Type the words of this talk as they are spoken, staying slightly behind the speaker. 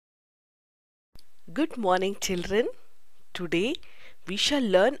Good morning, children. Today we shall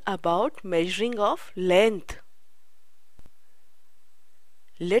learn about measuring of length.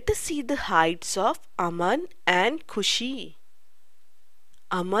 Let us see the heights of Aman and Khushi.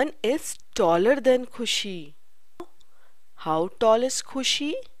 Aman is taller than Khushi. How tall is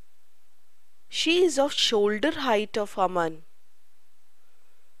Khushi? She is of shoulder height of Aman.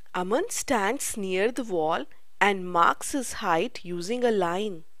 Aman stands near the wall and marks his height using a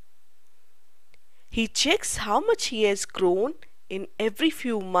line. He checks how much he has grown in every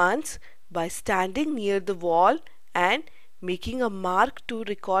few months by standing near the wall and making a mark to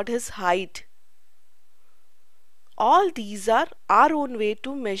record his height. All these are our own way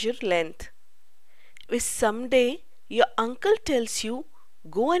to measure length. If someday your uncle tells you,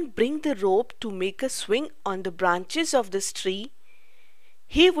 go and bring the rope to make a swing on the branches of this tree,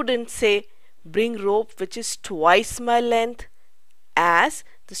 he wouldn't say, bring rope which is twice my length, as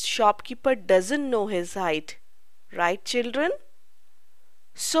the shopkeeper doesn't know his height. Right, children?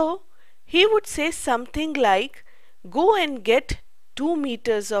 So, he would say something like, go and get 2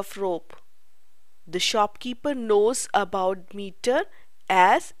 meters of rope. The shopkeeper knows about meter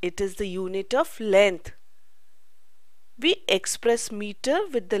as it is the unit of length. We express meter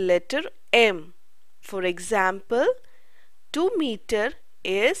with the letter M. For example, 2 meter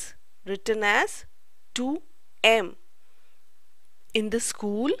is written as 2M. In the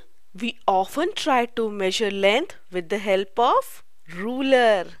school, we often try to measure length with the help of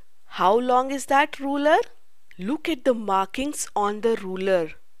ruler. How long is that ruler? Look at the markings on the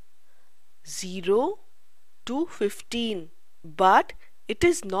ruler. 0 to 15. But it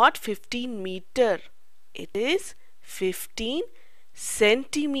is not 15 meter. It is 15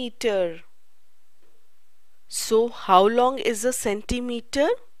 centimeter. So how long is a centimeter?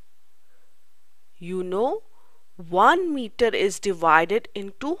 You know, 1 meter is divided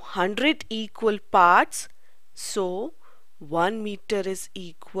into 100 equal parts. So 1 meter is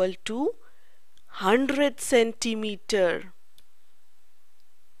equal to 100 centimeter.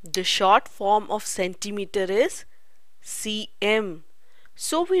 The short form of centimeter is cm.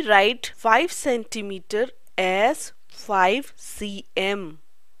 So we write 5 centimeter as 5 cm.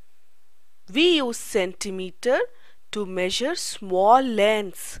 We use centimeter to measure small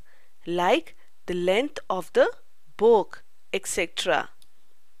lengths like the length of the book, etc.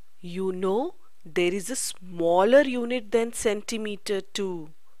 You know, there is a smaller unit than centimeter too.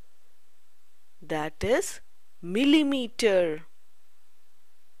 That is millimeter.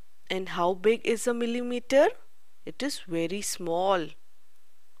 And how big is a millimeter? It is very small.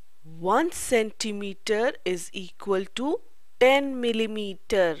 1 centimeter is equal to 10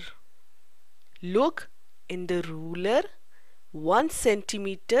 millimeter. Look, in the ruler, 1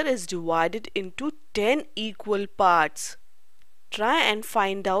 centimeter is divided into 10 equal parts. Try and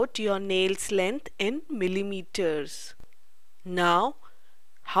find out your nail's length in millimeters. Now,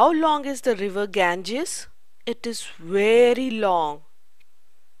 how long is the river Ganges? It is very long.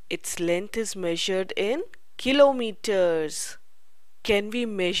 Its length is measured in kilometers. Can we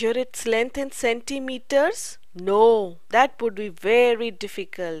measure its length in centimeters? No, that would be very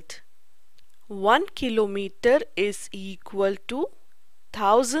difficult. 1 kilometer is equal to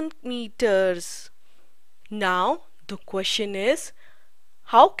 1000 meters. Now the question is,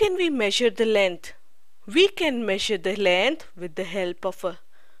 how can we measure the length? We can measure the length with the help of a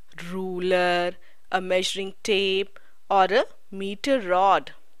ruler, a measuring tape, or a meter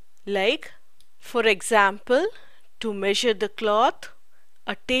rod. Like, for example, to measure the cloth,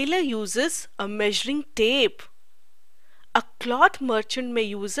 a tailor uses a measuring tape. A cloth merchant may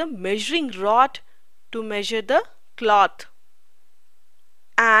use a measuring rod to measure the cloth.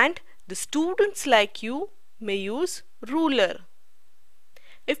 And the students like you may use ruler.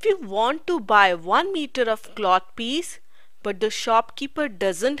 If you want to buy 1 meter of cloth piece, but the shopkeeper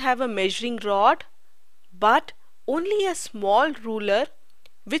doesn't have a measuring rod, but only a small ruler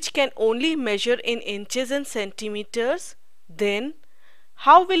which can only measure in inches and centimeters, then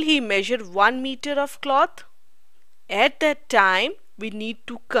how will he measure 1 meter of cloth? At that time, we need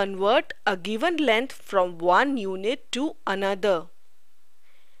to convert a given length from one unit to another.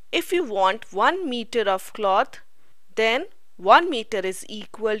 If you want 1 meter of cloth, then 1 meter is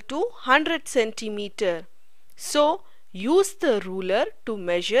equal to 100 centimeter. So, use the ruler to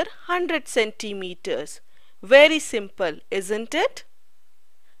measure 100 centimeters. Very simple, isn't it?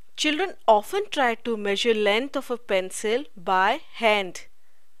 Children often try to measure length of a pencil by hand.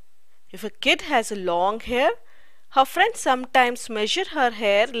 If a kid has a long hair, her friends sometimes measure her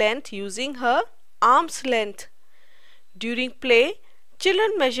hair length using her arm's length. During play,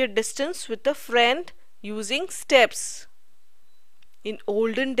 children measure distance with a friend using steps. In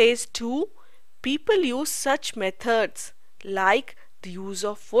olden days too, People use such methods like the use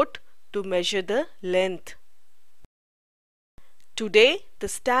of foot to measure the length. Today, the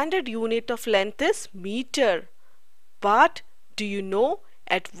standard unit of length is meter. But do you know,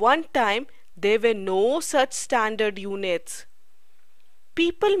 at one time there were no such standard units.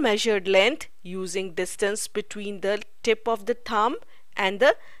 People measured length using distance between the tip of the thumb and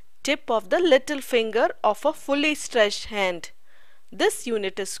the tip of the little finger of a fully stretched hand. This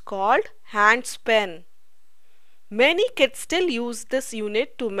unit is called handspan. Many kids still use this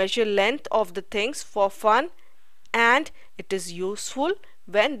unit to measure length of the things for fun, and it is useful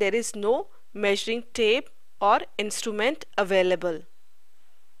when there is no measuring tape or instrument available.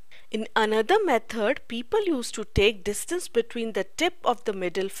 In another method, people used to take distance between the tip of the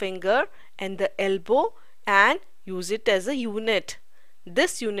middle finger and the elbow and use it as a unit.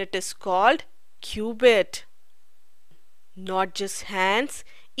 This unit is called cubit. Not just hands,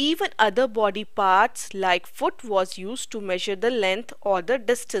 even other body parts like foot was used to measure the length or the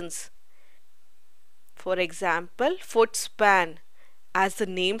distance. For example, foot span. As the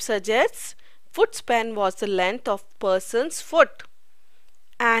name suggests, foot span was the length of person's foot.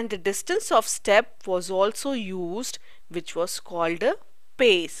 And the distance of step was also used, which was called a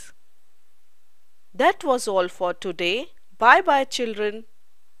pace. That was all for today. Bye bye children.